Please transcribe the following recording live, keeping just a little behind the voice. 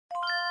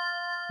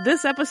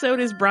This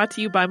episode is brought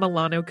to you by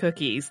Milano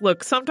Cookies.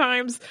 Look,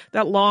 sometimes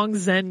that long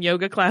Zen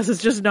yoga class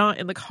is just not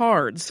in the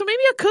cards, so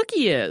maybe a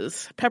cookie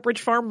is. Pepperidge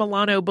Farm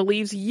Milano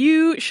believes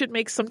you should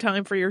make some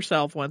time for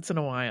yourself once in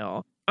a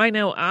while. I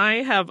know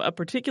I have a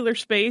particular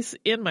space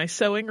in my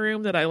sewing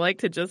room that I like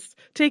to just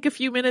take a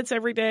few minutes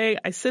every day.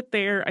 I sit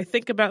there, I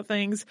think about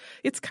things.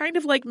 It's kind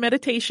of like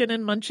meditation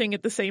and munching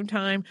at the same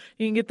time.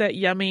 You can get that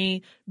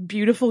yummy,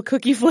 beautiful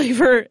cookie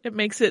flavor. It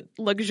makes it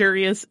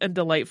luxurious and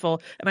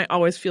delightful, and I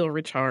always feel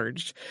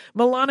recharged.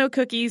 Milano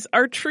cookies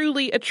are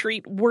truly a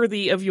treat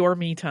worthy of your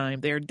me time.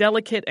 They're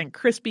delicate and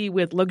crispy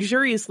with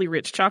luxuriously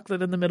rich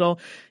chocolate in the middle.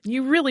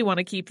 You really want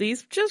to keep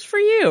these just for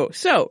you.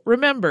 So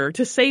remember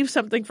to save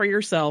something for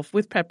yourself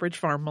with Pepperidge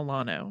Farm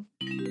Milano.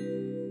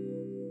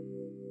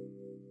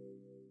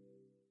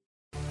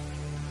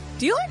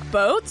 Do you like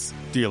boats?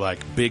 Do you like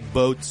big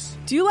boats?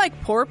 Do you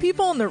like poor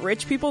people and the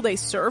rich people they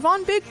serve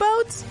on big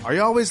boats? Are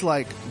you always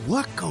like,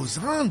 what goes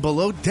on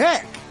below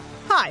deck?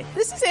 Hi,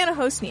 this is Anna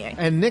Hosnier.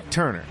 And Nick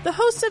Turner. The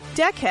hosts of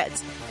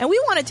Deckheads, and we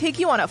want to take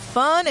you on a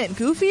fun and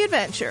goofy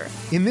adventure.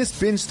 In this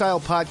binge-style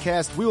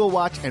podcast, we will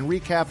watch and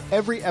recap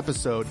every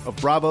episode of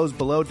Bravo's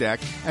Below Deck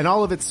and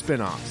all of its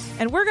spin-offs.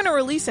 And we're going to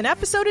release an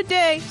episode a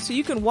day so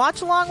you can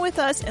watch along with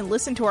us and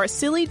listen to our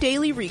silly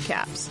daily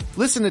recaps.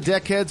 Listen to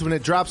Deckheads when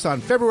it drops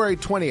on February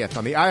 20th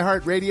on the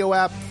iHeartRadio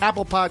app,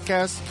 Apple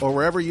Podcasts, or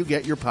wherever you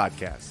get your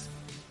podcasts.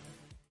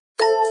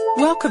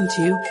 Welcome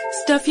to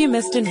Stuff You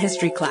Missed in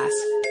History Class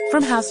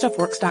from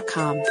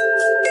HowStuffWorks.com.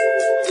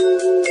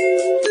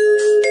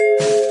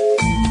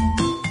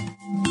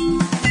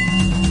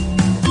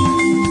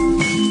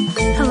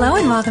 Hello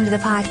and welcome to the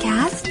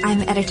podcast.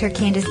 I'm editor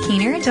Candace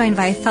Keener, joined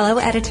by fellow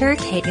editor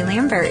Katie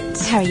Lambert.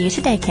 How are you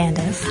today,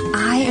 Candace?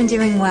 I am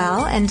doing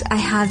well, and I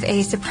have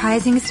a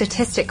surprising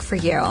statistic for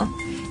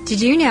you. Did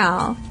you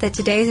know that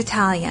today's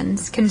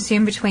Italians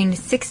consume between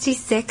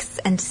 66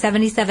 and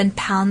 77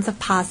 pounds of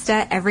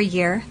pasta every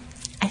year?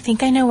 I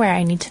think I know where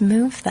I need to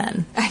move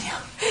then. I know.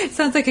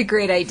 Sounds like a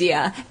great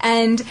idea.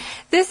 And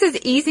this is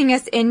easing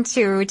us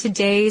into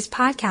today's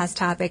podcast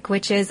topic,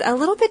 which is a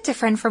little bit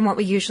different from what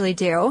we usually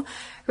do.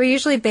 We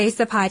usually base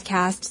the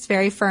podcasts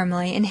very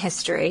firmly in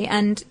history,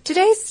 and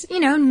today's,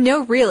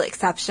 no real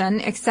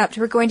exception, except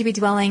we're going to be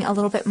dwelling a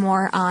little bit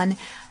more on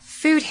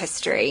food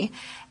history.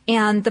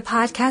 And the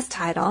podcast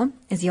title,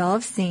 as you all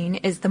have seen,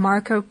 is the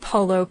Marco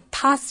Polo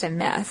Pasta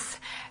Myth.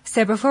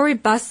 So before we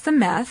bust the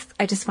myth,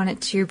 I just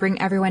wanted to bring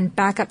everyone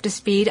back up to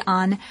speed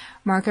on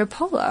Marco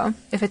Polo,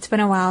 if it's been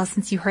a while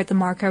since you heard the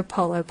Marco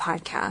Polo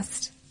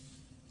podcast.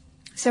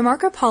 So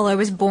Marco Polo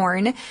was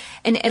born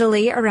in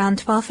Italy around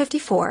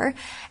 1254,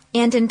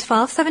 and in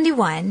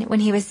 1271, when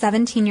he was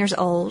 17 years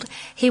old,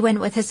 he went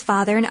with his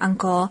father and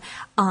uncle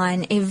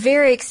on a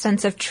very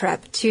extensive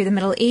trip to the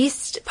Middle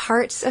East,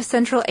 parts of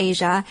Central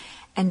Asia,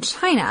 and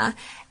China,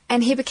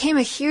 and he became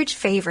a huge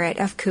favorite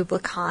of Kublai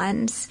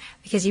Khan's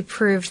because he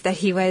proved that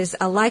he was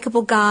a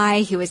likable guy,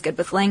 he was good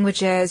with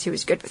languages, he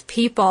was good with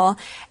people,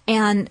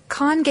 and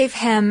Khan gave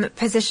him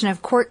position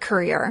of court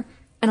courier,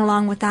 and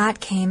along with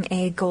that came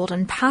a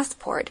golden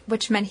passport,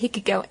 which meant he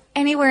could go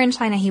anywhere in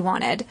China he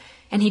wanted,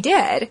 and he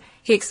did.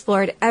 He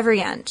explored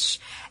every inch,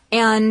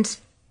 and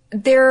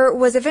there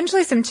was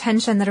eventually some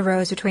tension that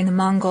arose between the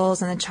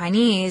Mongols and the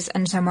Chinese,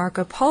 and so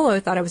Marco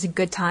Polo thought it was a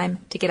good time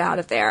to get out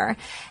of there,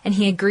 and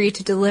he agreed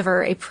to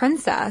deliver a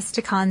princess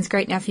to Khan's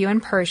great-nephew in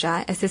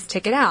Persia as his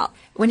ticket out.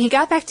 When he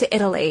got back to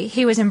Italy,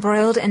 he was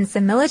embroiled in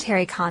some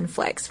military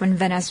conflicts when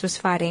Venice was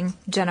fighting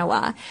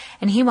Genoa,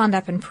 and he wound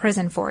up in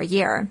prison for a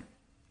year.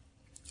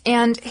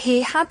 And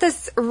he had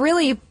this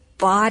really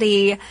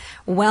bawdy,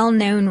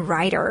 well-known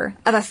writer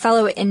of a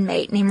fellow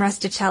inmate named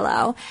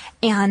Rustichello,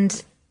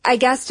 and I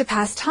guess to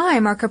pass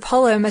time, Marco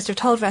Polo must have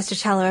told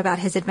Rustichello about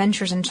his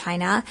adventures in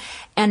China,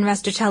 and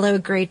Rustichello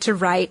agreed to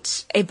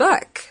write a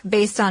book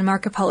based on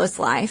Marco Polo's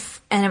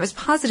life, and it was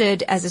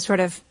posited as a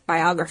sort of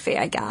biography,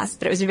 I guess,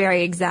 but it was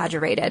very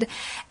exaggerated,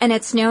 and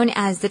it's known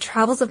as The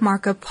Travels of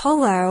Marco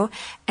Polo,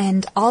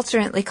 and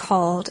alternately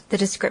called The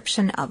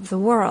Description of the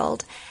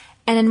World.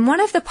 And in one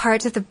of the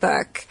parts of the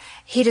book,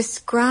 he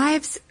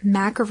describes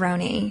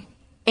macaroni,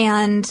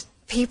 and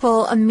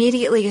people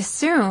immediately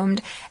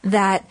assumed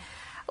that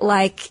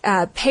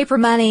paper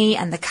money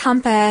and the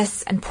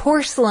compass and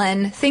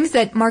porcelain, things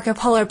that Marco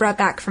Polo brought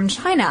back from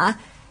China,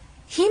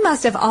 he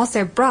must have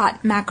also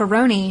brought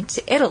macaroni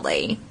to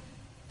Italy.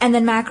 And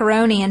then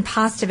macaroni and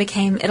pasta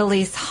became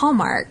Italy's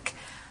hallmark.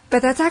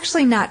 But that's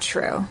actually not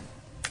true.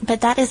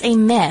 But that is a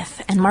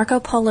myth, and Marco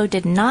Polo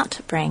did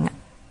not bring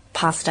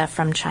pasta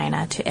from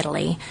China to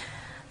Italy.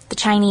 The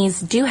Chinese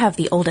do have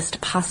the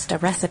oldest pasta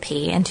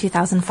recipe. In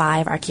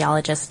 2005,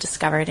 archaeologists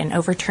discovered an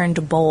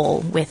overturned bowl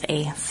with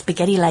a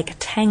spaghetti-like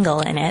tangle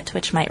in it,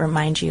 which might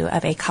remind you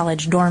of a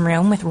college dorm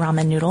room with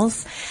ramen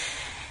noodles.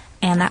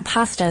 And that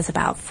pasta is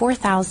about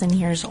 4,000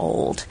 years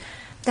old.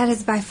 That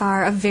is by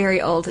far a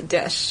very old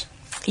dish.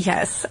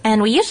 Yes,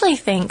 and we usually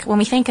think, when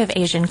we think of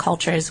Asian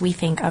cultures, we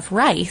think of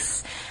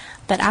rice.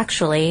 But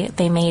actually,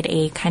 they made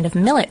a kind of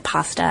millet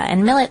pasta,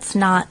 and millet's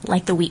not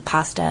like the wheat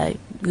pasta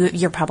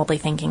you're probably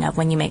thinking of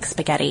when you make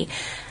spaghetti.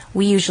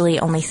 We usually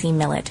only see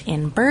millet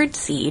in bird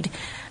seed.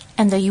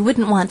 And though you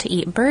wouldn't want to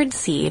eat bird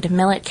seed,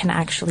 millet can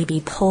actually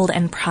be pulled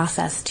and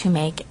processed to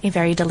make a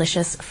very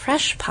delicious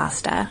fresh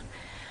pasta.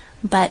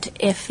 But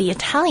if the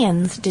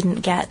Italians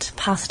didn't get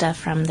pasta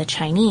from the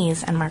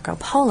Chinese and Marco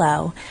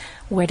Polo,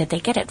 where did they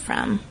get it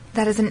from?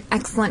 That is an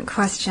excellent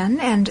question,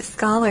 and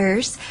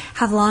scholars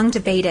have long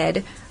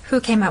debated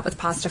who came up with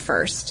pasta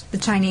first, the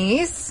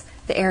Chinese,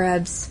 the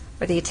Arabs,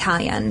 or the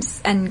Italians.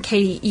 And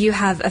Katie, you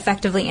have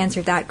effectively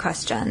answered that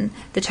question.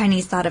 The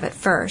Chinese thought of it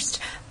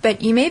first.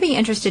 But you may be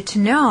interested to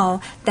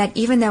know that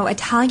even though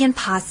Italian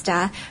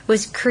pasta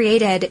was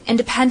created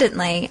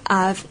independently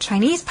of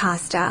Chinese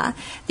pasta,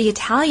 the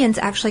Italians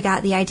actually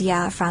got the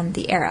idea from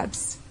the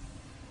Arabs.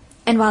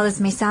 And while this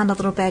may sound a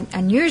little bit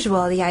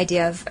unusual, the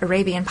idea of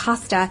Arabian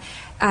pasta,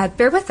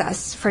 bear with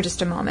us for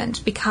just a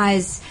moment,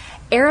 because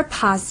Arab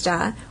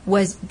pasta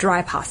was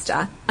dry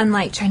pasta,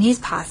 unlike Chinese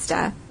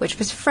pasta, which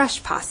was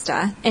fresh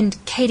pasta. And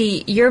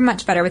Katie, you're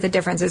much better with the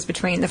differences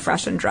between the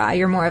fresh and dry.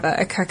 You're more of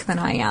a cook than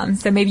I am,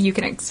 so maybe you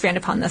can expand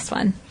upon this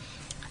one.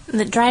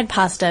 The dried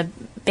pasta,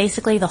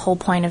 basically the whole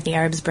point of the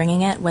Arabs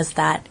bringing it was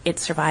that it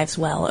survives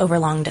well over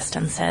long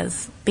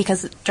distances,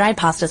 because dried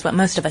pasta is what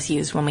most of us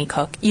use when we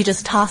cook. You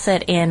just toss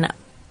it in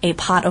a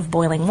pot of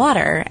boiling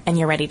water and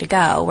you're ready to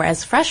go,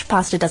 whereas fresh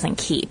pasta doesn't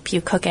keep. You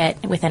cook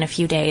it within a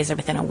few days or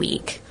within a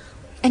week.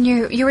 And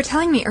you were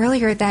telling me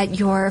earlier that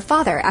your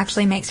father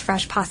actually makes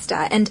fresh pasta,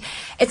 and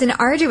it's an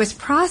arduous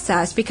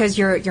process because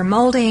you're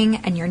molding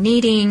and you're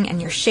kneading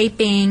and you're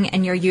shaping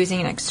and you're using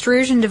an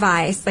extrusion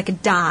device like a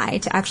die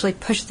to actually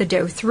push the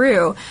dough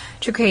through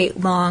to create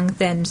long,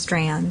 thin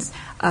strands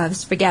of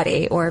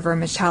spaghetti or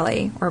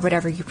vermicelli or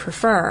whatever you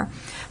prefer.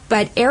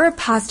 But Arab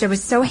pasta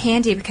was so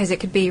handy because it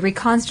could be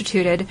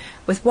reconstituted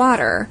with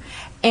water,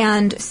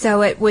 and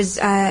so it was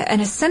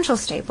an essential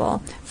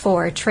staple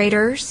for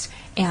traders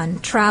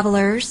and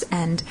travelers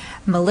and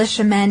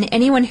militiamen,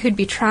 anyone who'd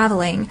be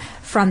traveling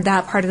from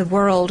that part of the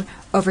world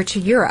over to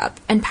Europe.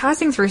 And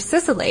passing through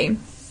Sicily,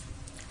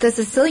 the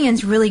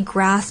Sicilians really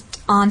grasped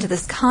onto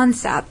this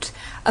concept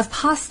of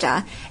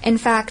pasta. In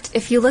fact,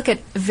 if you look at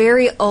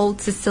very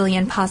old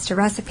Sicilian pasta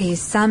recipes,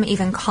 some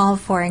even call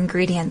for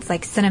ingredients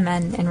like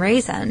cinnamon and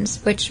raisins,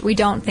 which we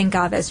don't think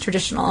of as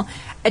traditional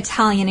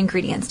Italian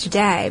ingredients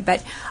today,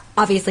 but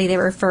obviously they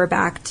refer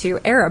back to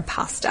Arab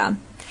pasta.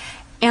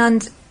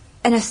 And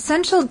an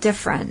essential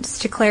difference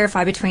to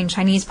clarify between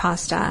Chinese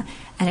pasta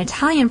and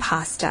Italian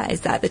pasta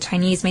is that the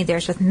Chinese made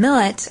theirs with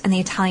millet and the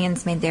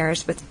Italians made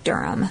theirs with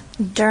durum.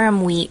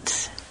 Durum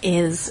wheat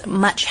is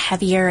much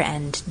heavier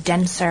and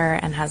denser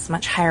and has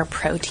much higher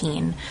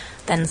protein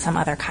than some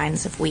other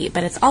kinds of wheat,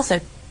 but it's also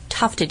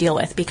tough to deal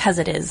with because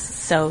it is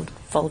so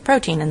full of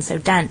protein and so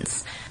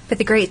dense. But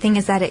the great thing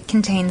is that it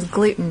contains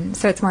gluten,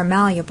 so it's more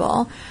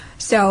malleable.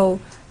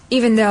 So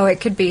even though it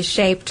could be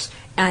shaped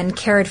and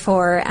cared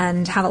for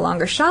and have a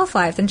longer shelf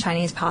life than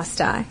Chinese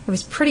pasta, it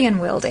was pretty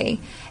unwieldy.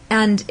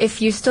 And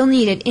if you still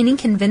needed any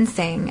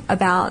convincing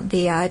about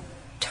the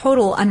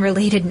total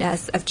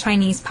unrelatedness of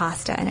Chinese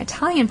pasta and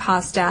Italian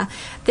pasta,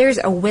 there's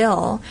a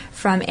will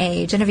from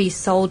a Genovese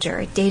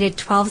soldier dated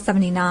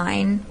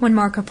 1279, when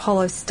Marco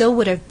Polo still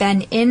would have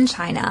been in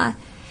China,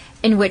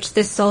 in which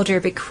this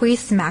soldier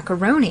bequeaths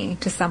macaroni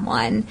to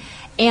someone.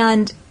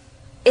 And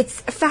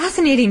it's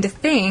fascinating to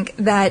think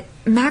that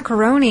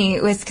macaroni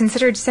was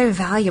considered so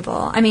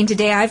valuable. I mean,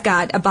 today I've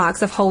got a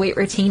box of whole wheat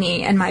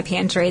rotini in my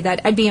pantry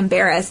that I'd be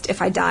embarrassed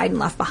if I died and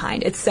left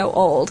behind. It's so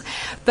old.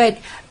 But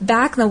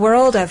back in the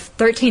world of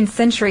 13th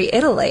century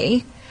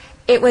Italy,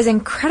 it was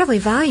incredibly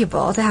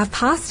valuable to have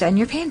pasta in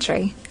your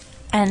pantry.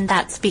 And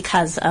that's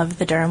because of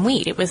the durum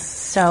wheat. It was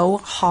so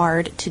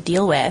hard to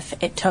deal with.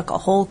 It took a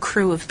whole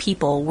crew of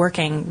people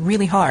working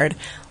really hard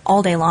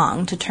all day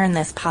long to turn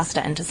this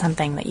pasta into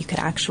something that you could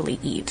actually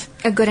eat.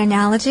 A good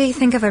analogy,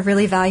 think of a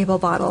really valuable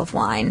bottle of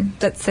wine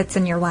that sits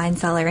in your wine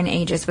cellar and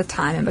ages with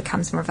time and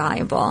becomes more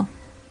valuable.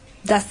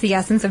 That's the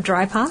essence of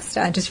dry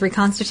pasta. Just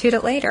reconstitute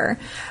it later.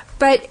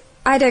 But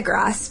I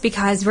digress,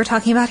 because we're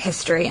talking about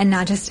history and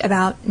not just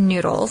about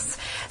noodles.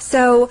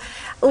 So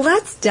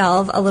let's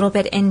delve a little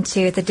bit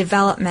into the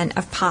development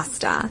of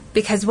pasta,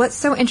 because what's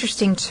so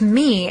interesting to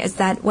me is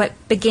that what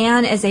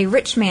began as a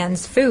rich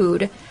man's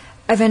food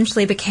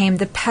eventually became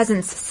the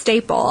peasant's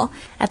staple.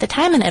 At the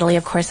time in Italy,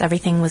 of course,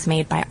 everything was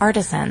made by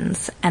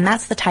artisans, and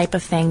that's the type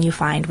of thing you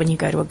find when you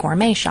go to a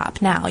gourmet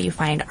shop now. You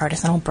find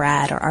artisanal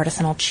bread or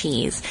artisanal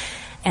cheese,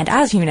 and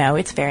as you know,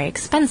 it's very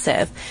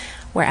expensive,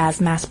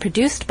 whereas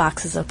mass-produced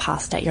boxes of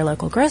pasta at your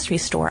local grocery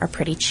store are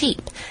pretty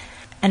cheap.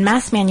 And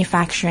mass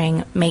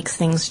manufacturing makes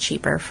things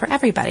cheaper for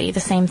everybody.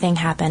 The same thing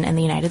happened in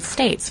the United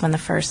States when the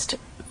first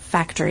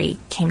factory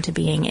came to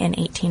being in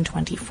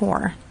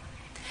 1824.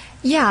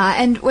 Yeah,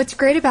 and what's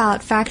great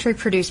about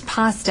factory-produced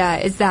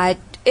pasta is that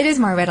it is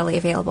more readily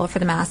available for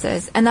the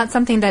masses, and that's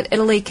something that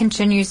Italy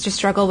continues to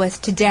struggle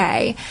with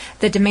today.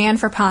 The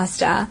demand for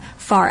pasta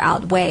far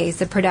outweighs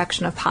the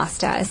production of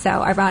pasta, so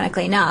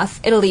ironically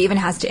enough, Italy even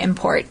has to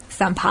import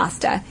some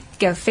pasta.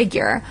 Go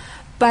figure.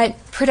 But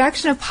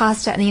production of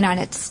pasta in the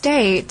United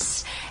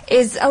States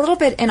is a little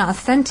bit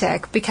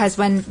inauthentic because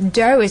when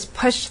dough is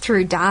pushed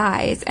through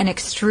dies and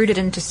extruded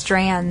into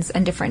strands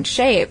and different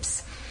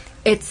shapes,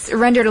 it's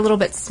rendered a little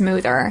bit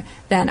smoother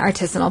than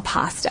artisanal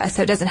pasta,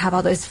 so it doesn't have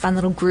all those fun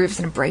little grooves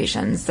and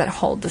abrasions that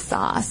hold the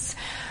sauce.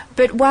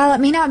 But while it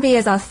may not be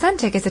as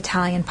authentic as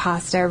Italian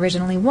pasta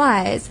originally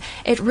was,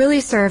 it really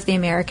served the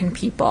American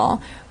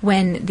people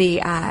when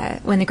the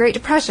Great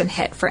Depression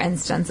hit, for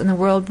instance, and the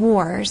World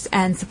Wars,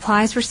 and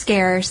supplies were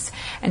scarce,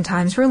 and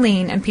times were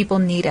lean, and people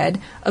needed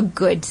a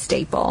good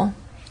staple.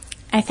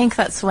 I think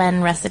that's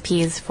when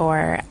recipes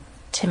for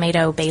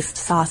tomato-based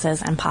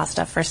sauces and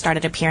pasta first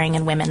started appearing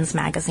in women's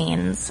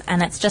magazines.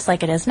 And it's just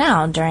like it is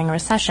now during a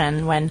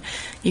recession when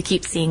you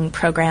keep seeing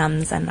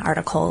programs and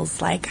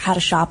articles like how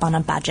to shop on a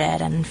budget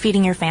and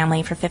feeding your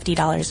family for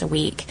 $50 a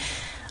week.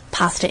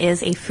 Pasta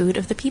is a food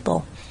of the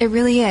people. It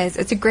really is.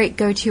 It's a great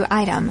go-to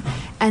item.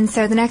 And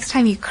so the next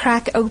time you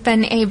crack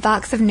open a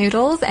box of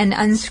noodles and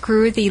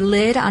unscrew the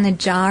lid on a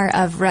jar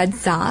of red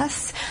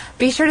sauce,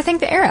 be sure to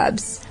thank the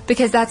Arabs,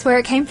 because that's where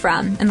it came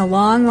from in the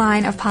long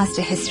line of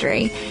pasta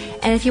history.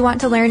 And if you want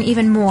to learn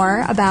even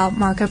more about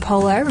Marco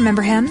Polo,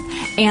 remember him,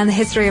 and the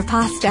history of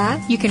pasta,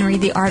 you can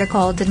read the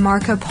article, Did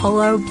Marco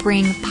Polo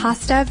Bring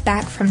Pasta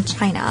Back from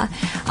China,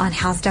 on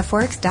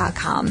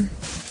HowStuffWorks.com.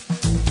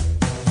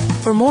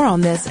 For more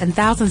on this and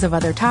thousands of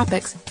other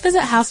topics,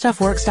 visit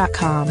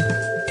HowStuffWorks.com.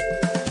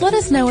 Let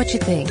us know what you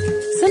think.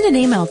 Send an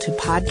email to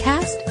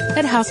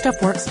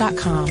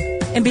podcast@HowStuffWorks.com.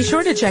 And be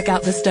sure to check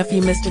out the Stuff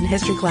You Missed in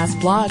History Class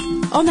blog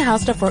on the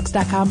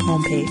HowStuffWorks.com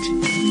homepage.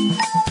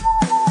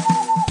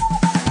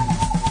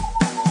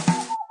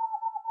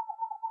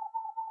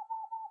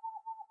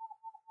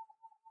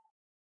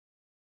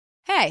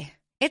 Hey,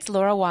 it's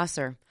Laura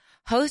Wasser,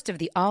 host of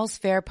the All's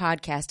Fair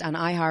podcast on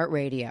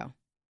iHeartRadio.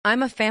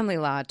 I'm a family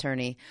law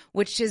attorney,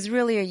 which is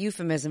really a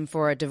euphemism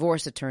for a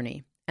divorce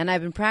attorney, and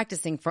I've been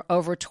practicing for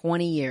over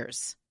 20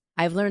 years.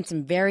 I've learned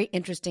some very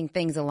interesting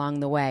things along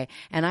the way,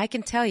 and I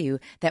can tell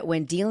you that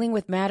when dealing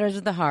with matters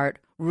of the heart,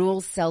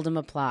 rules seldom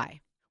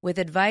apply. With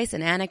advice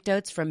and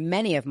anecdotes from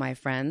many of my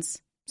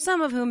friends,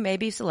 some of whom may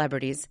be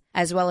celebrities,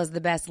 as well as the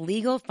best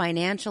legal,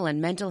 financial,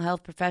 and mental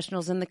health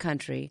professionals in the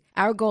country,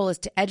 our goal is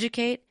to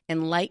educate,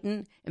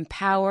 enlighten,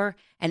 empower,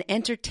 and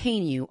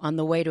entertain you on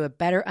the way to a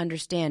better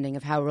understanding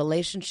of how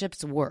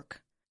relationships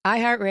work.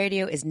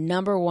 iHeartRadio is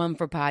 #1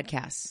 for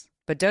podcasts,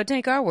 but don't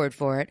take our word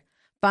for it.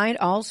 Find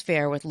All's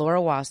Fair with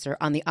Laura Wasser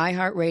on the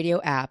iHeartRadio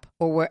app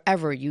or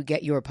wherever you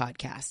get your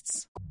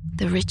podcasts.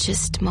 The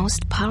richest,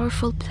 most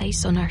powerful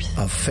place on earth.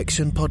 A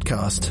fiction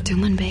podcast.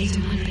 Tumen Bay.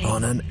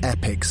 On an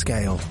epic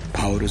scale.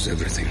 Power is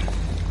everything.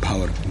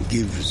 Power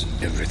gives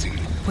everything.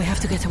 We have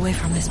to get away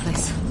from this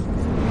place.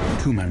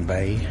 Tumen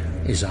Bay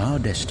is our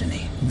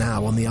destiny.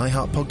 Now on the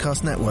iHeart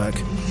Podcast Network,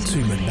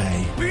 Tumen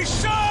Bay. Be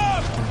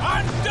sharp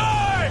and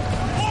die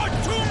for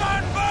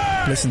Tumen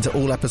Bay! Listen to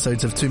all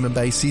episodes of Tumen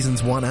Bay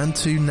Seasons 1 and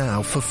 2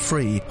 now for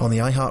free on the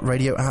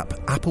iHeartRadio app,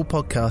 Apple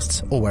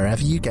Podcasts, or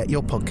wherever you get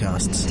your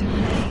podcasts.